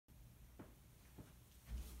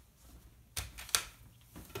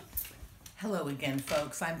Hello again,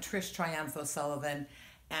 folks. I'm Trish Triumpho Sullivan,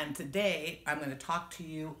 and today I'm going to talk to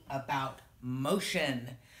you about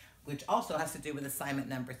motion, which also has to do with assignment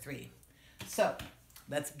number 3. So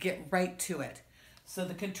let's get right to it. So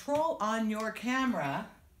the control on your camera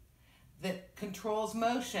that controls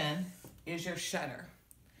motion is your shutter.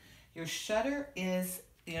 Your shutter is,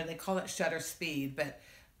 they call it shutter speed, but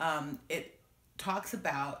it talks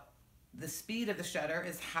about the speed of the shutter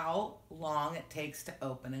is how long it takes to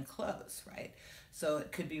open and close, right? So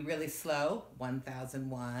it could be really slow,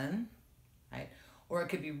 1001, right? Or it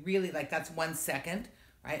could be really that's 1 second,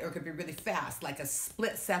 right? Or it could be really fast, like a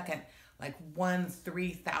split second, like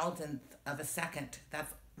 1/3000th of a second.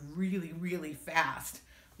 That's really, really fast.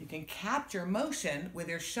 You can capture motion with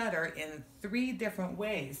your shutter in 3 different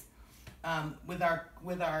ways with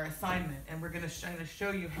our assignment, and I'm going to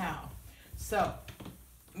show you how. So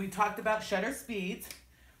we talked about shutter speeds,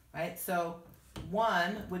 right? So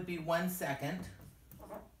 1 would be 1 second.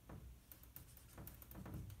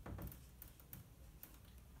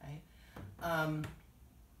 Right? And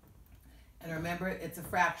remember, it's a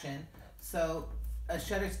fraction. So a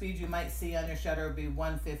shutter speed you might see on your shutter would be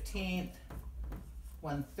 1/15th,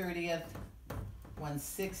 1/30th,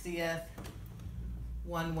 1/60th,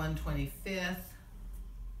 1/125th,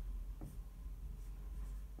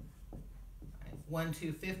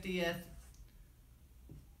 1/250th,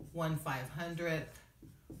 1/500th,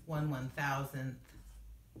 1/1000th,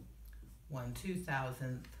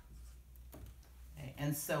 1/2000th, okay,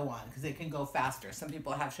 and so on, because it can go faster. Some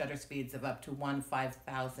people have shutter speeds of up to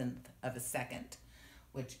 1/5000th of a second,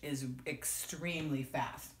 which is extremely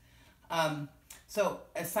fast. So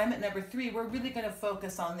assignment number 3, we're really going to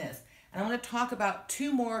focus on this. And I'm going to talk about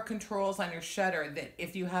 2 more controls on your shutter that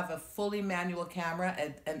if you have a fully manual camera,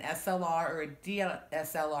 an SLR or a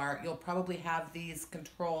DSLR, you'll probably have these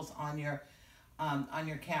controls on your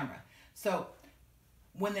camera. So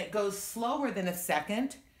when it goes slower than a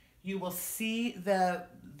second, you will see the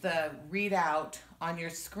readout on your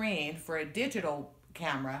screen for a digital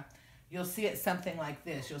camera. You'll see it something like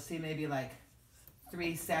this. You'll see maybe like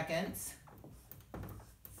 3 seconds,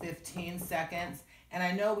 15 seconds. And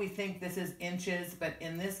I know we think this is inches, but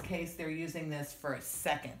in this case, they're using this for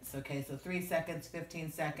seconds. Okay, so 3 seconds,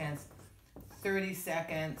 15 seconds, 30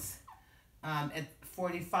 seconds, at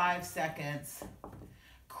 45 seconds.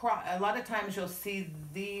 A lot of times you'll see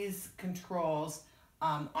these controls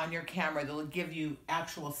on your camera. They'll give you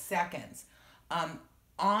actual seconds.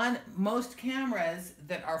 On most cameras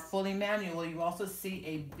that are fully manual, you also see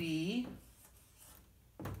a B,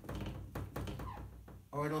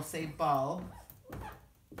 or it'll say bulb.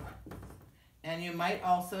 And you might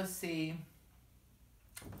also see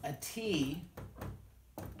a T,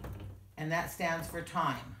 and that stands for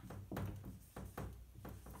time.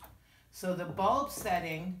 So the bulb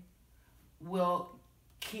setting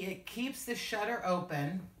it keeps the shutter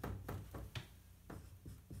open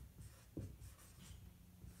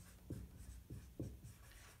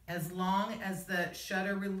as long as the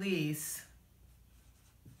shutter release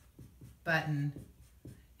button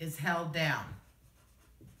is held down.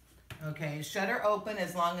 Okay, shutter open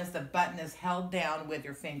as long as the button is held down with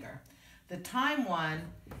your finger. The time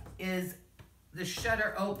one is the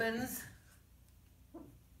shutter opens.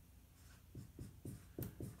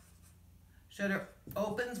 Shutter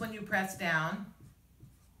opens when you press down.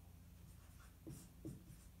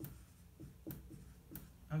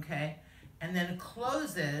 Okay, and then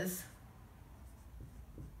closes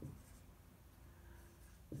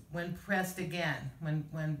when pressed again, when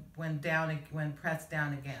pressed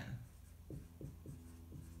down again.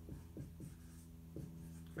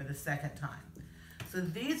 For the second time. So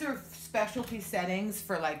these are specialty settings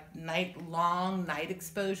for like long night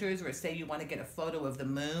exposures, where say you want to get a photo of the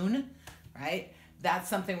moon, right? That's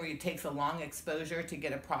something where it takes a long exposure to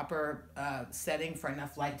get a proper setting for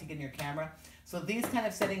enough light to get in your camera. So these kind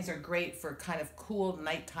of settings are great for kind of cool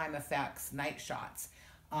nighttime effects, night shots.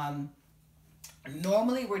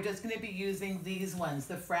 Normally we're just going to be using these ones,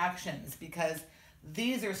 the fractions, because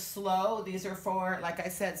these are slow. These are for, like I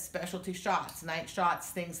said, specialty shots, night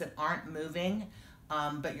shots, things that aren't moving,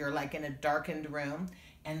 but you're like in a darkened room.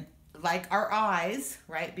 And like our eyes,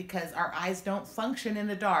 right, because our eyes don't function in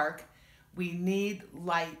the dark, we need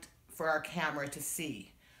light for our camera to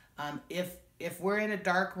see. If we're in a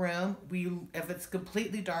dark room, if it's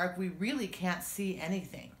completely dark, we really can't see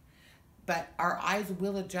anything. But our eyes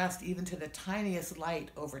will adjust even to the tiniest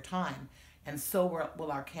light over time, and so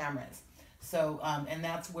will our cameras. So, and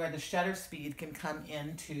that's where the shutter speed can come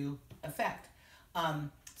into effect.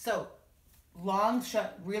 So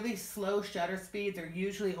really slow shutter speeds are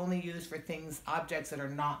usually only used for objects that are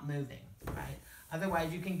not moving, right?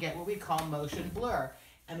 Otherwise, you can get what we call motion blur.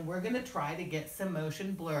 And we're going to try to get some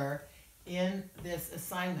motion blur in this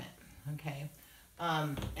assignment, okay?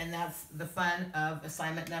 And that's the fun of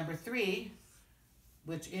assignment number 3,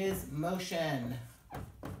 which is motion.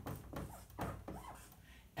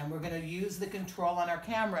 And we're going to use the control on our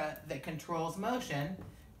camera that controls motion,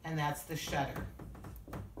 and that's the shutter.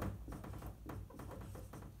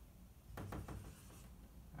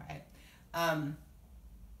 All right.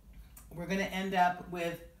 We're going to end up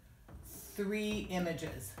with 3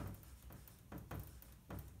 images.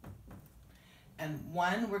 And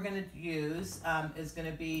one we're going to use is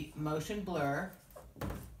going to be motion blur.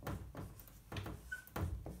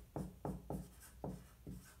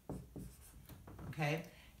 Okay.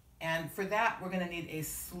 And for that, we're going to need a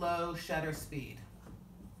slow shutter speed.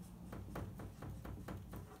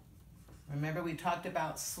 Remember, we talked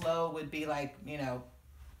about slow would be like, you know,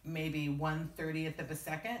 maybe 1/30th of a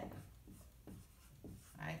second.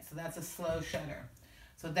 All right, so that's a slow shutter.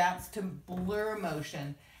 So that's to blur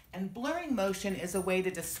motion. And blurring motion is a way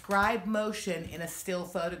to describe motion in a still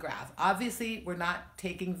photograph. Obviously, we're not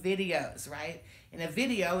taking videos, right? In a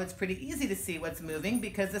video, it's pretty easy to see what's moving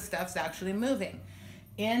because the stuff's actually moving.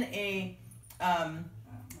 In a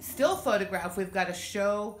still photograph, we've got to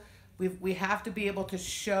show, we have to be able to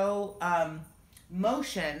show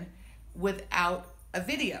motion without a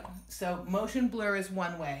video. So motion blur is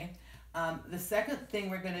one way. The second thing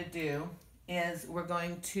we're going to do is we're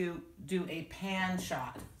going to do a pan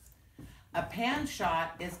shot. A pan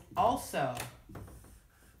shot is also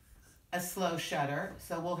a slow shutter.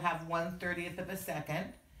 So we'll have 1/30th of a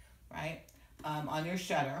second, right, on your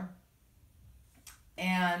shutter.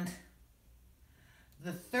 And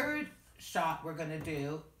the third shot we're going to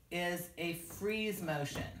do is a freeze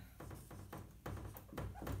motion.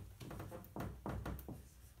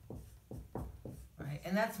 Right,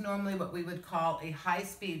 and that's normally what we would call a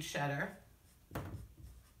high-speed shutter.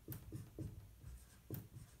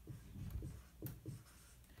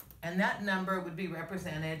 And that number would be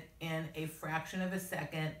represented in a fraction of a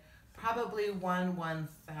second, probably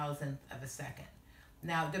 1/1000th of a second.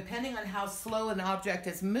 Now, depending on how slow an object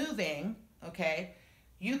is moving, okay,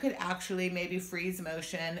 you could actually maybe freeze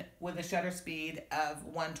motion with a shutter speed of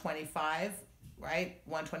 1/25, right?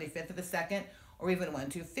 1/25th of a second, or even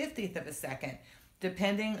 1/250th of a second,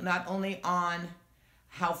 depending not only on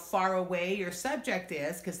how far away your subject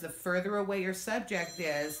is, because the further away your subject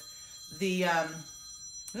is, the,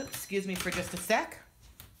 oops, excuse me for just a sec.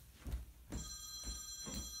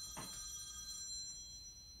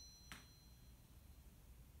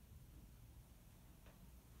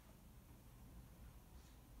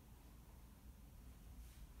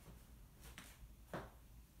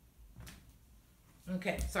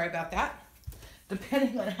 Okay, sorry about that.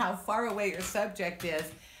 Depending on how far away your subject is,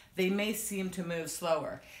 they may seem to move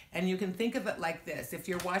slower. And you can think of it like this. If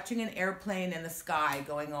you're watching an airplane in the sky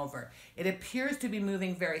going over, it appears to be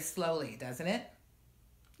moving very slowly, doesn't it?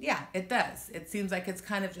 Yeah, it does. It seems like it's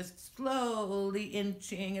kind of just slowly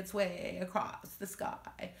inching its way across the sky.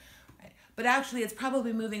 Right? But actually, it's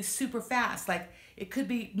probably moving super fast. Like, it could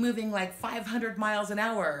be moving like 500 miles an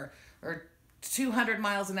hour or 200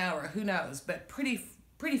 miles an hour, who knows, but pretty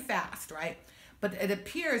fast, right? But it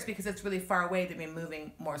appears, because it's really far away, to be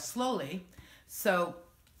moving more slowly. So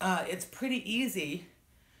it's pretty easy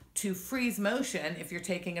to freeze motion if you're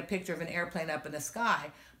taking a picture of an airplane up in the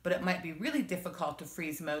sky, but it might be really difficult to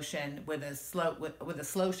freeze motion with a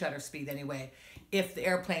slow shutter speed anyway, if the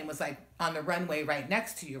airplane was like on the runway right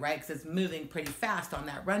next to you, right? Because it's moving pretty fast on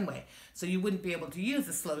that runway. So you wouldn't be able to use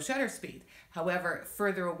a slow shutter speed. However,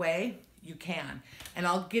 further away, you can. And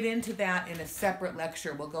I'll get into that in a separate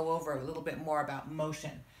lecture. We'll go over a little bit more about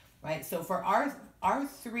motion, right? So for our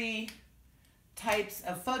 3 types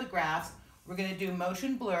of photographs, we're going to do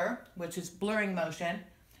motion blur, which is blurring motion.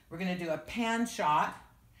 We're going to do a pan shot,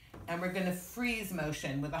 and we're going to freeze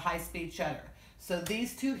motion with a high-speed shutter. So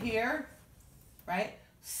these 2 here, right?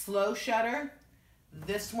 Slow shutter.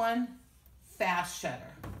 This one, fast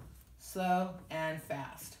shutter. Slow and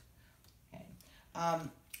fast. Okay.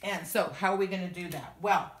 And so how are we going to do that?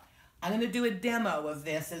 Well, I'm going to do a demo of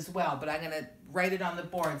this as well, but I'm going to write it on the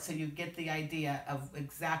board so you get the idea of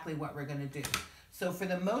exactly what we're going to do. So for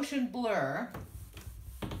the motion blur,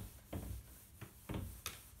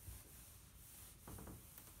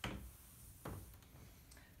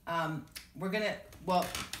 we're going to, well,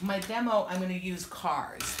 my demo, I'm going to use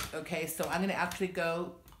cars, okay? So I'm going to actually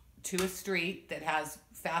go to a street that has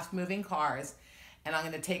fast-moving cars, and I'm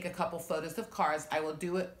going to take a couple photos of cars. I will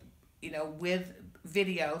do it, you know, with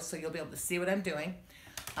video, so you'll be able to see what I'm doing,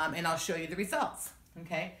 and I'll show you the results,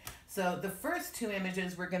 okay? So the first 2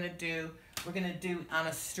 images we're going to do we're gonna do on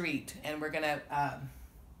a street, and we're gonna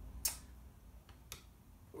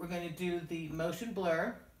do the motion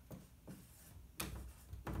blur.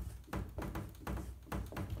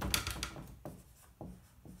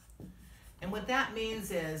 And what that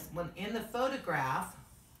means is when in the photograph,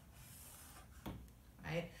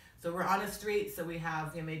 right? So we're on a street, so we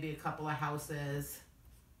have, you know, maybe a couple of houses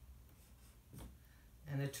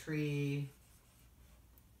and a tree,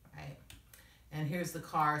 right? And here's the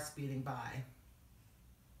car speeding by.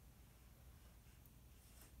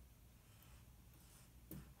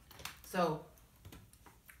 So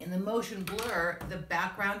in the motion blur, the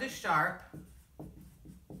background is sharp,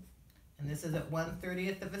 and this is at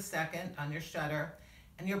 1/30th of a second on your shutter.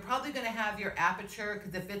 And you're probably gonna have your aperture,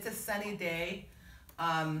 because if it's a sunny day,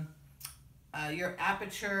 your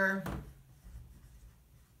aperture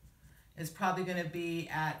is probably gonna be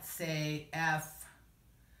at, say, I'm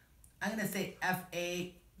gonna say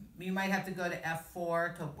f8. You might have to go to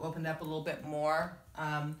f4 to open it up a little bit more.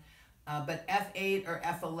 But f8 or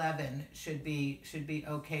f11 should be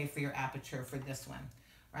okay for your aperture for this one,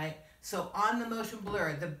 right? So on the motion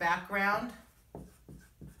blur, the background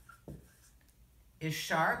is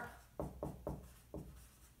sharp,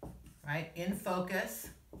 right? In focus,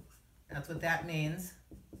 that's what that means,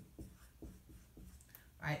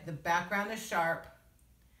 right? The background is sharp,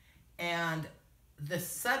 and the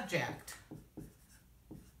subject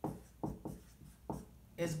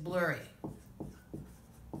is blurry,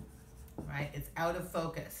 right? It's out of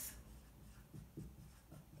focus,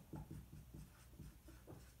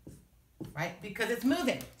 right? Because it's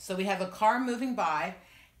moving. So we have a car moving by,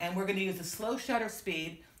 and we're going to use a slow shutter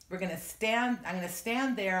speed. I'm going to stand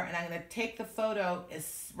there, and I'm going to take the photo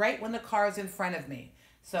right when the car is in front of me.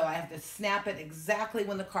 So I have to snap it exactly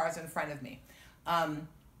when the car is in front of me.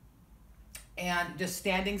 And just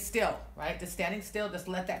standing still, right? Just standing still, just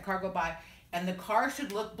let that car go by. And the car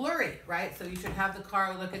should look blurry, right? So you should have the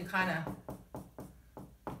car looking kind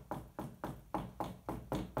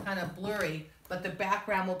of blurry, but the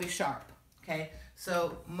background will be sharp, okay?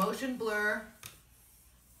 So motion blur,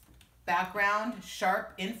 background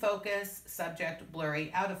sharp, in focus, subject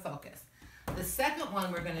blurry, out of focus. The second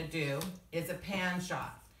one we're gonna do is a pan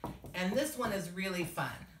shot. And this one is really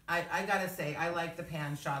fun. I gotta say, I like the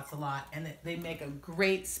pan shots a lot, and they make a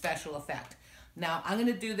great special effect. Now, I'm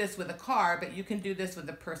gonna do this with a car, but you can do this with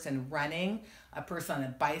a person running, a person on a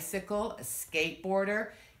bicycle, a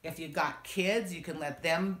skateboarder. If you've got kids, you can let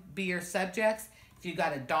them be your subjects. If you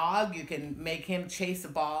got a dog, you can make him chase a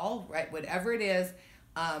ball, right? Whatever it is,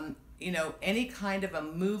 you know, any kind of a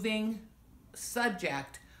moving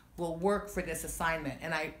subject will work for this assignment.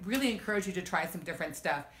 And I really encourage you to try some different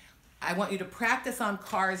stuff. I want you to practice on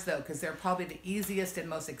cars though, because they're probably the easiest and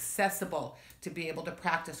most accessible to be able to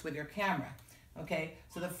practice with your camera. Okay,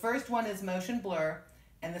 so the first one is motion blur,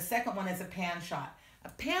 and the second one is a pan shot. A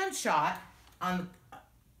pan shot,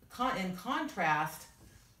 in contrast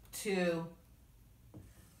to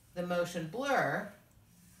the motion blur,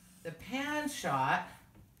 the pan shot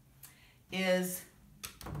is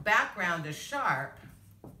background is sharp.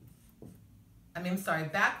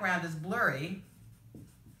 Background is blurry.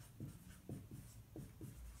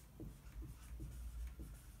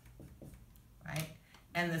 Right?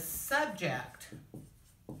 And the subject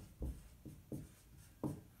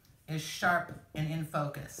is sharp and in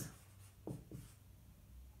focus.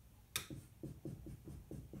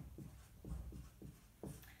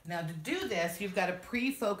 Now to do this, you've got to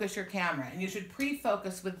pre-focus your camera, and you should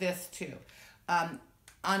pre-focus with this too. On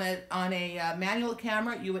a manual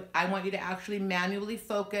camera, I want you to actually manually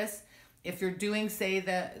focus. If you're doing,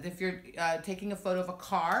 if you're taking a photo of a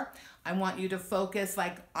car, I want you to focus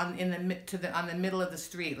like on the middle of the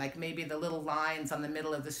street, like maybe the little lines on the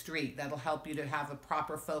middle of the street. That'll help you to have a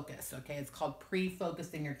proper focus. Okay, it's called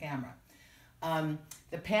pre-focusing your camera.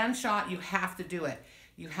 The pan shot, you have to do it.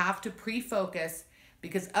 You have to pre-focus,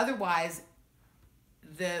 because otherwise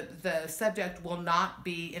the subject will not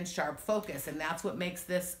be in sharp focus, and that's what makes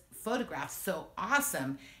this photograph so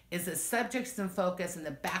awesome, is the subject's in focus and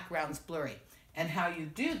the background's blurry. And how you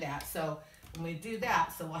do that, so when we do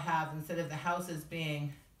that, so we'll have, instead of the houses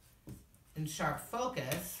being in sharp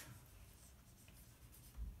focus,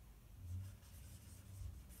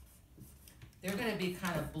 they're going to be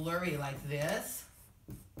kind of blurry like this.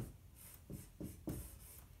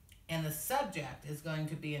 And the subject is going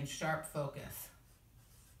to be in sharp focus.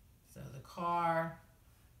 So the car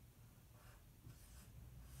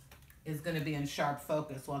is going to be in sharp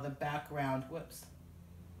focus while the background,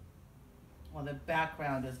 while the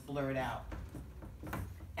background is blurred out.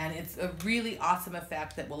 And it's a really awesome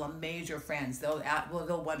effect that will amaze your friends.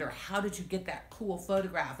 They'll wonder, how did you get that cool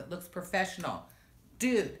photograph? It looks professional.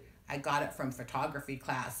 Dude, I got it from photography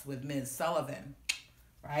class with Ms. Sullivan,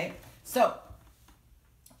 right? So,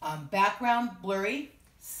 background blurry,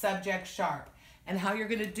 subject sharp. And how you're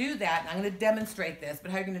going to do that, and I'm going to demonstrate this, but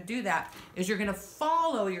how you're going to do that is you're going to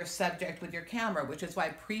follow your subject with your camera, which is why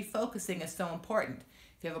pre-focusing is so important.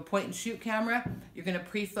 If you have a point and shoot camera, you're going to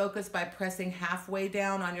pre-focus by pressing halfway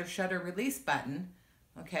down on your shutter release button,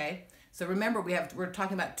 okay? So remember, we're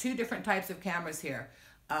talking about two different types of cameras here.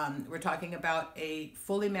 We're talking about a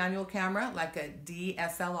fully manual camera, like a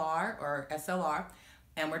DSLR or SLR,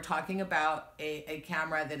 and we're talking about a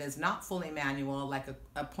camera that is not fully manual, like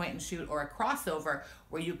a point and shoot or a crossover,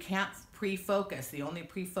 where you can't pre-focus. The only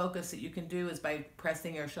pre-focus that you can do is by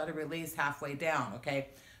pressing your shutter release halfway down, okay?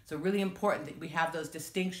 So really important that we have those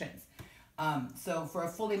distinctions. So for a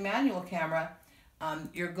fully manual camera,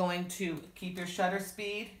 you're going to keep your shutter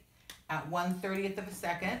speed at 1/30th of a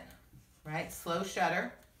second, right? Slow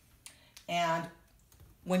shutter. And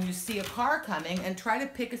when you see a car coming, and try to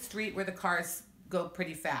pick a street where the cars go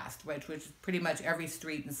pretty fast, which is pretty much every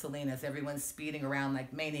street in Salinas. Everyone's speeding around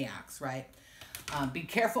like maniacs, right? Be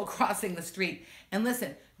careful crossing the street. And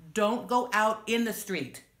listen, don't go out in the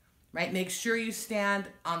street, right? Make sure you stand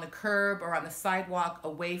on the curb or on the sidewalk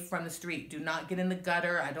away from the street. Do not get in the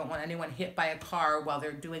gutter. I don't want anyone hit by a car while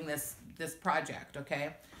they're doing this project,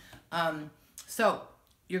 okay? So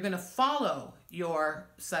you're gonna follow your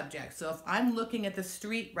subject. So if I'm looking at the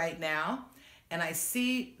street right now, and I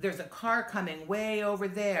see there's a car coming way over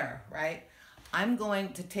there, right? I'm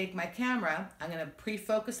going to take my camera, I'm gonna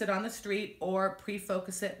pre-focus it on the street or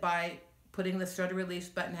pre-focus it by putting the shutter release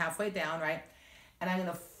button halfway down, right? And I'm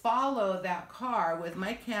gonna follow that car with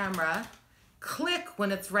my camera, click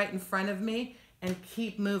when it's right in front of me, and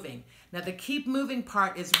keep moving. Now the keep moving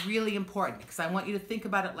part is really important because I want you to think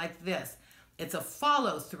about it like this. It's a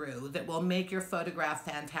follow through that will make your photograph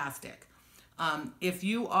fantastic. If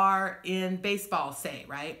you are in baseball, say,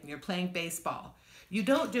 right, and you're playing baseball, you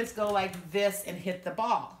don't just go like this and hit the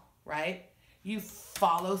ball, right? You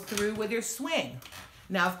follow through with your swing.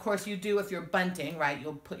 Now, of course, you do if you're bunting, right?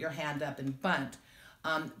 You'll put your hand up and bunt.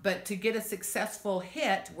 But to get a successful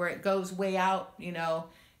hit where it goes way out, you know,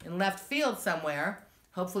 in left field somewhere,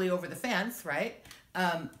 hopefully over the fence, right?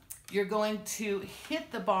 You're going to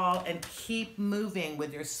hit the ball and keep moving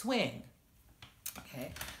with your swing.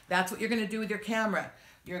 Okay, that's what you're going to do with your camera.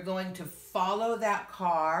 You're going to follow that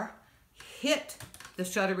car, hit the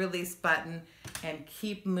shutter release button, and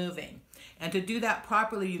keep moving. And to do that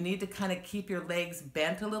properly, you need to kind of keep your legs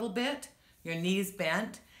bent a little bit, your knees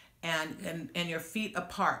bent, and your feet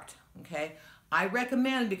apart, okay? I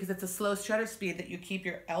recommend, because it's a slow shutter speed, that you keep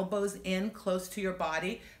your elbows in close to your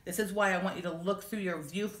body. This is why I want you to look through your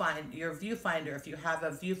viewfinder. If you have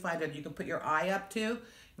a viewfinder that you can put your eye up to,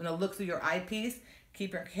 you're gonna look through your eyepiece,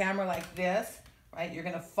 keep your camera like this, right? You're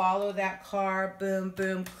gonna follow that car, boom,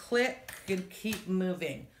 boom, click, and keep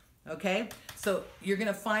moving, okay? So you're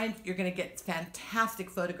gonna get fantastic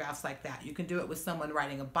photographs like that. You can do it with someone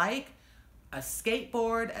riding a bike, a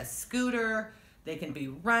skateboard, a scooter. They can be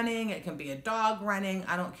running, it can be a dog running.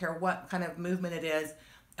 I don't care what kind of movement it is,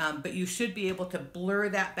 but you should be able to blur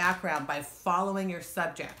that background by following your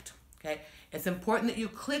subject, okay? It's important that you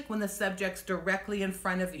click when the subject's directly in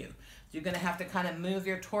front of you. So you're gonna have to kind of move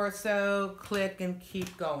your torso, click, and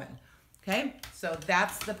keep going, okay? So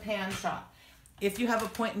that's the pan shot. If you have a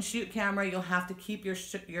point and shoot camera, you'll have to keep your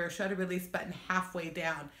shutter release button halfway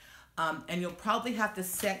down, and you'll probably have to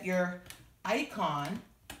set your icon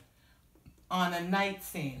on a night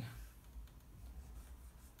scene,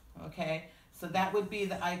 okay? So that would be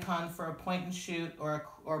the icon for a point and shoot or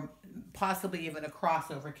possibly even a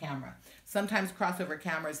crossover camera. Sometimes crossover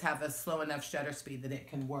cameras have a slow enough shutter speed that it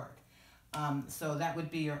can work. So that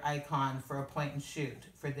would be your icon for a point and shoot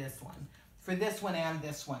for this one. For this one and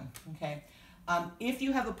this one, okay? If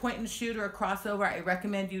you have a point and shoot or a crossover, I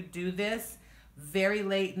recommend you do this very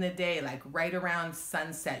late in the day, like right around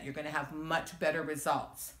sunset. You're gonna have much better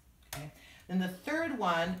results, okay? Then the third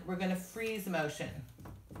one, we're gonna freeze motion.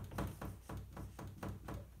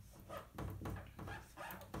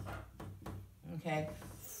 Okay,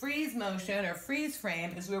 freeze motion or freeze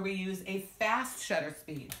frame is where we use a fast shutter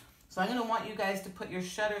speed. So I'm gonna want you guys to put your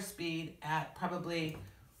shutter speed at probably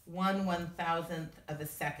 1/1000th of a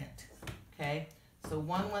second, okay? So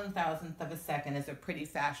 1/1000th of a second is a pretty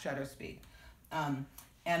fast shutter speed. And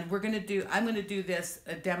I'm gonna do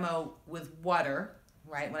a demo with water,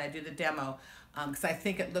 right, when I do the demo, because I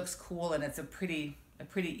think it looks cool and it's a pretty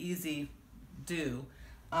easy do.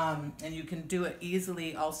 And you can do it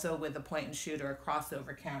easily also with a point and shoot or a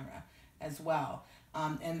crossover camera as well.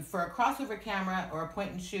 And for a crossover camera or a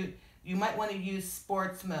point and shoot, you might want to use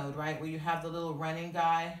sports mode, right? Where you have the little running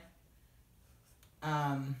guy.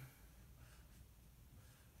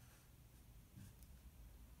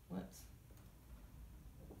 Whoops.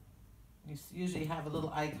 You usually have a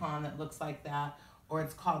little icon that looks like that, or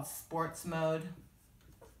it's called sports mode.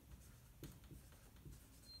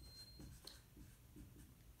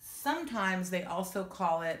 Sometimes they also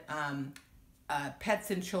call it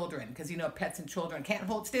pets and children, because you know pets and children can't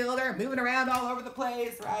hold still, they're moving around all over the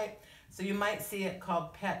place, right? So you might see it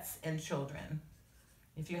called pets and children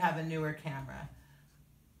if you have a newer camera.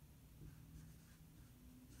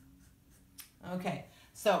 Okay,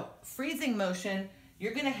 so freezing motion,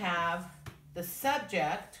 you're going to have the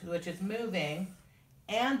subject, which is moving,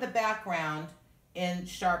 and the background in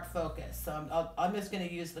sharp focus. So I'm just going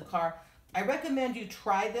to use the car. I recommend you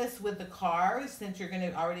try this with the cars since you're going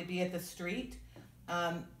to already be at the street.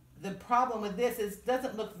 The problem with this is it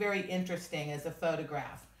doesn't look very interesting as a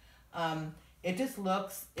photograph. It just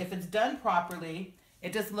looks, if it's done properly,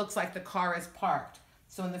 it just looks like the car is parked.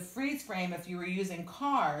 So in the freeze frame, if you were using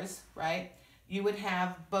cars, right, you would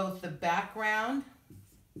have both the background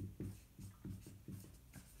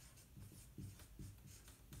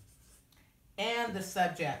and the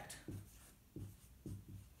subject.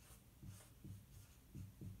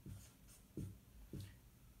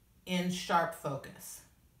 In sharp focus.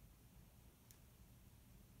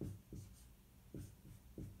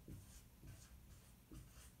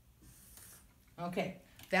 Okay,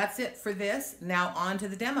 that's it for this. Now on to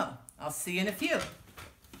the demo. I'll see you in a few.